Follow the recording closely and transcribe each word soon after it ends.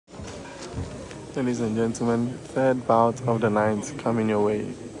Ladies and gentlemen, third bout of the night coming your way.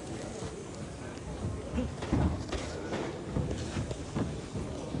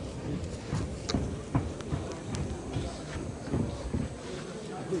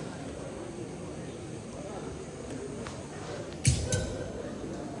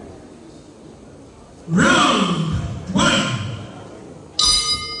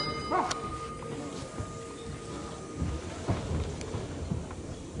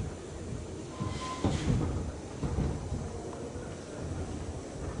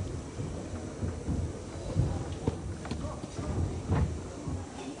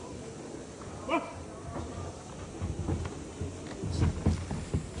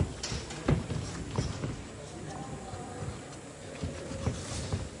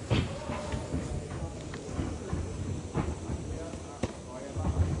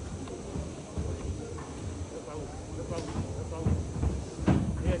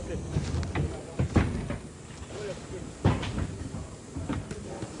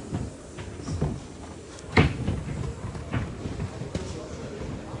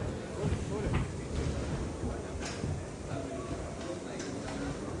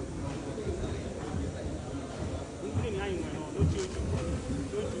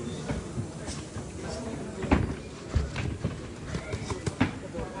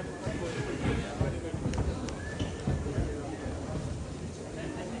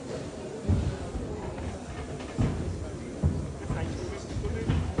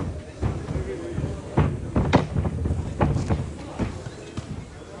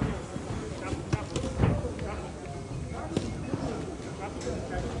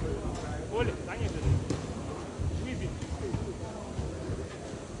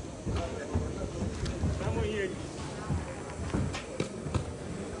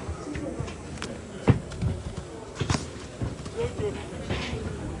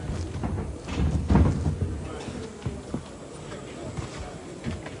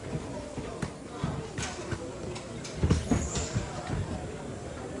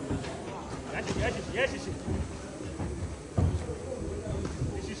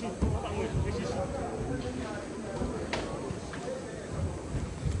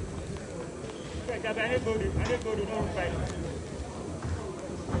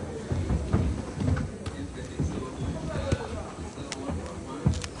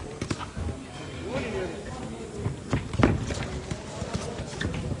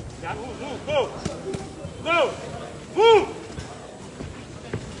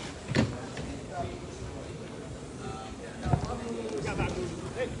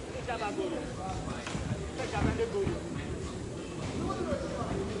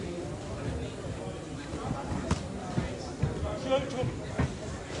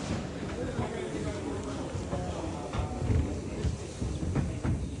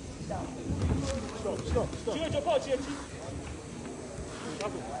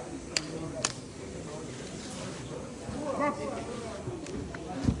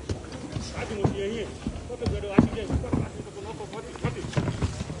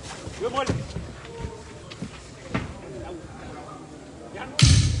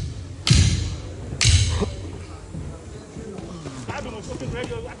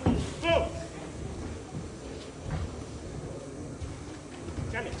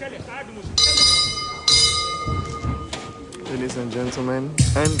 Ladies and gentlemen,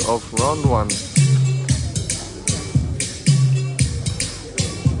 end of round one.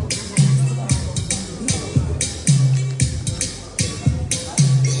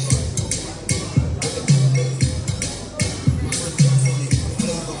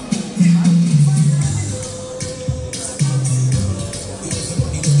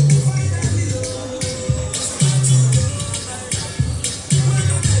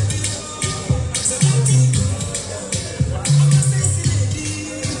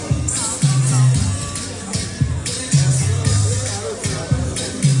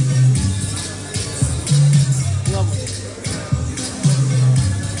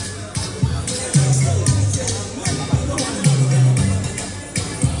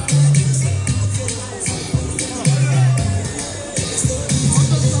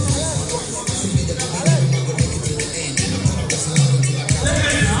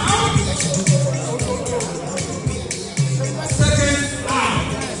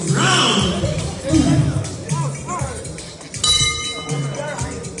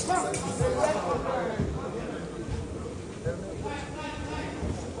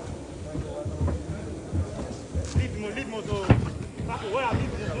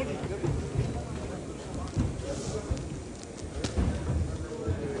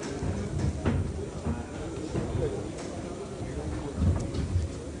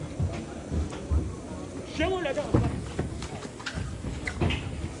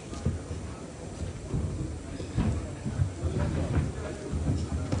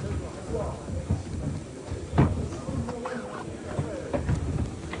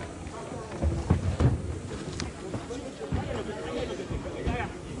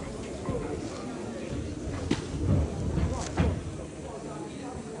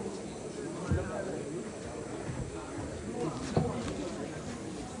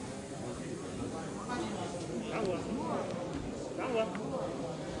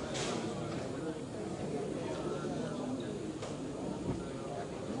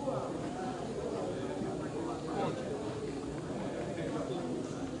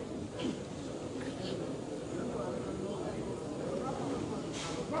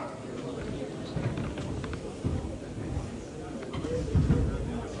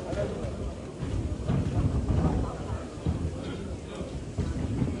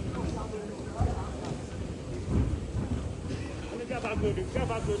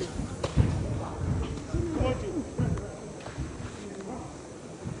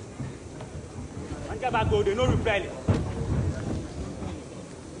 They no reply.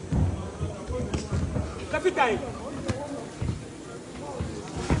 Coffee time.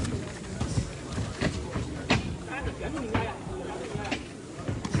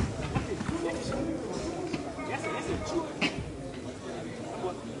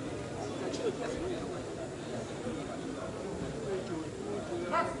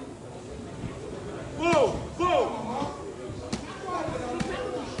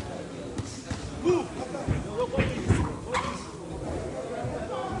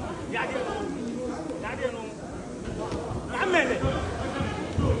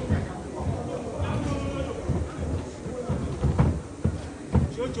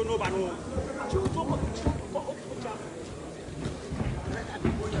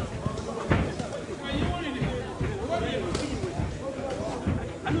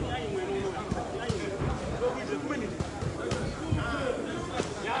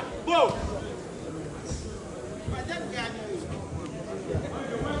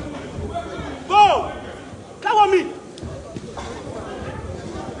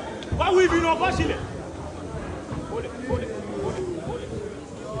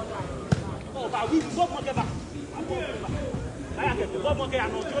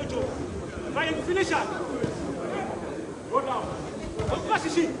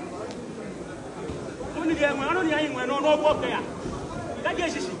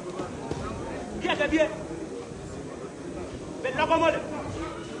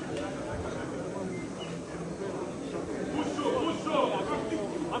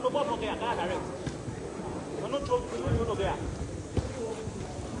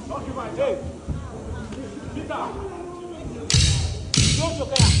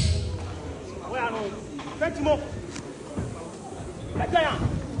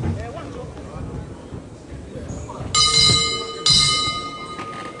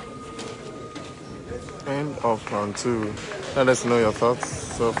 End of round 2. Let us know your thoughts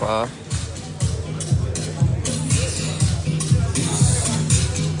so far.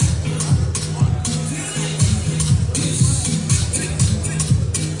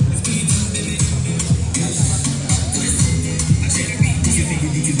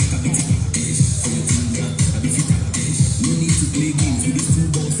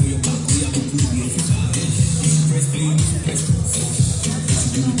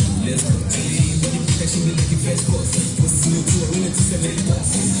 Let's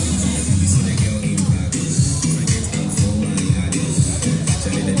go.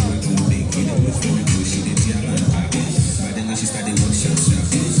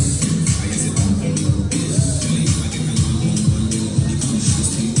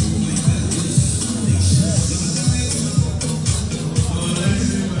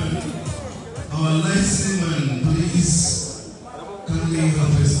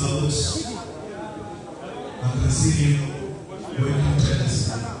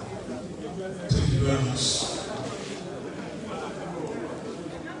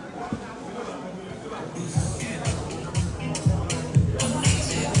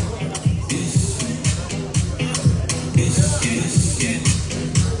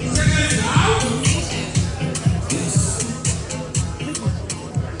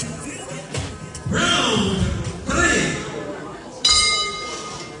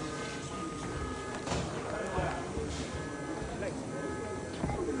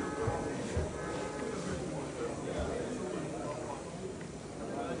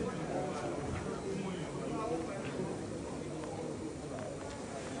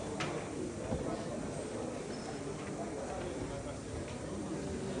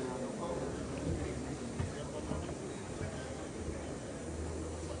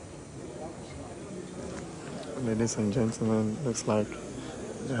 Ladies and gentlemen, looks like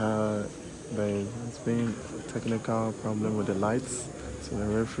there's been a technical problem with the lights. So the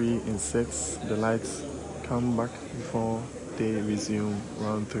referee insists the lights come back before they resume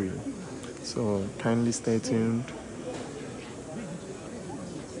round 3. So kindly stay tuned.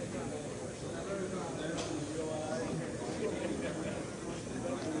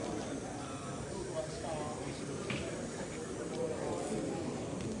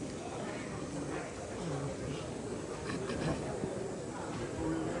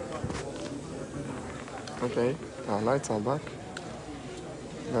 Okay, our lights are back.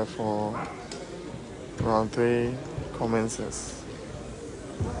 Therefore, round 3 commences.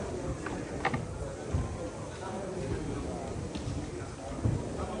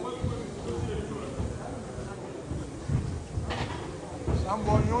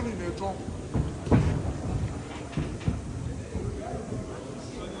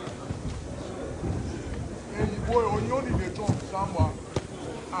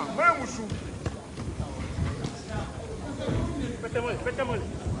 Pétamole.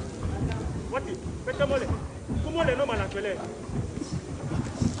 What is? Pétamole. Comment les noms à l'atelier?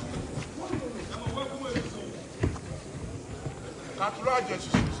 Katula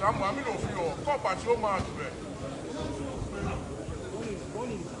Jesus, Samu, I'm in of you, come back to your man to bed.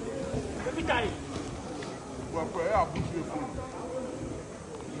 Every time. Well, I put you food.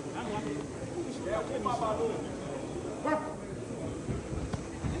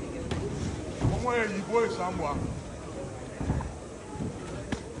 Come on, you boy, Samu.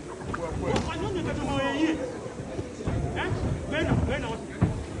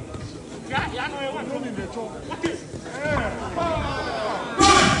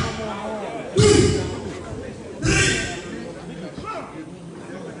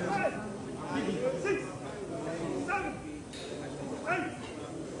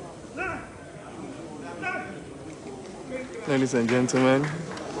 Ladies and gentlemen,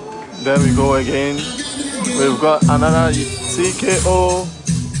 there we go again. We've got another TKO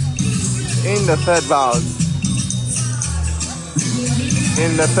in the third bout,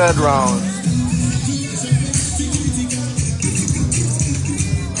 in the third round.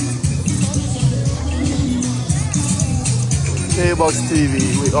 KBOXtv,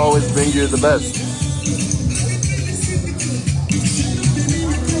 we always bring you the best.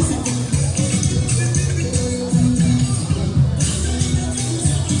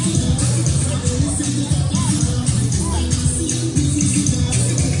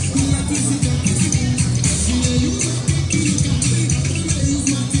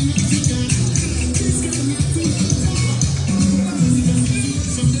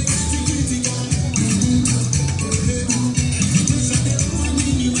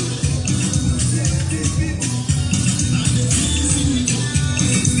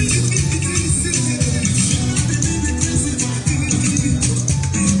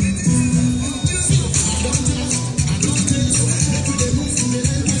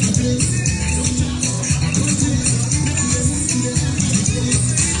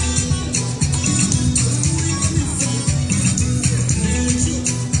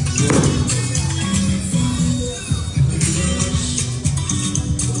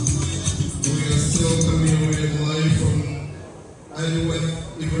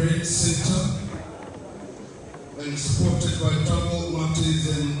 And supported by Double Martins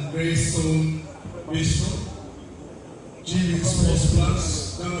and Greystone Bistro, GB Sports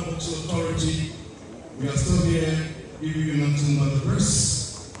Plus, Ghana Boxing Authority. We are still here giving you nothing but the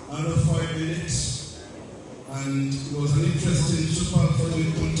press. Another 5 minutes, and it was an interesting super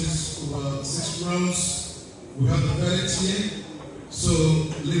featherweight contest over 6 rounds. We have the verdict here. So,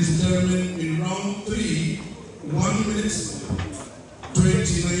 ladies and gentlemen, in round 3, 1 minute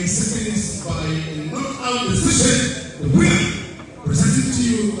 29 seconds by a knockout decision, the winner, presenting to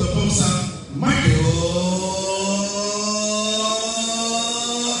you the boxer, Michael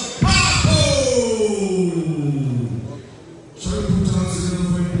PAPPOE. Shall we put our hands together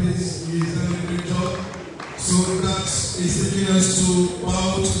for him, please? He is done a great job. So that is taking us to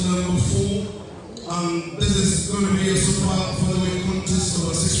bout number 4. This is going to be a super featherweight contest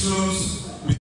over 6 rounds.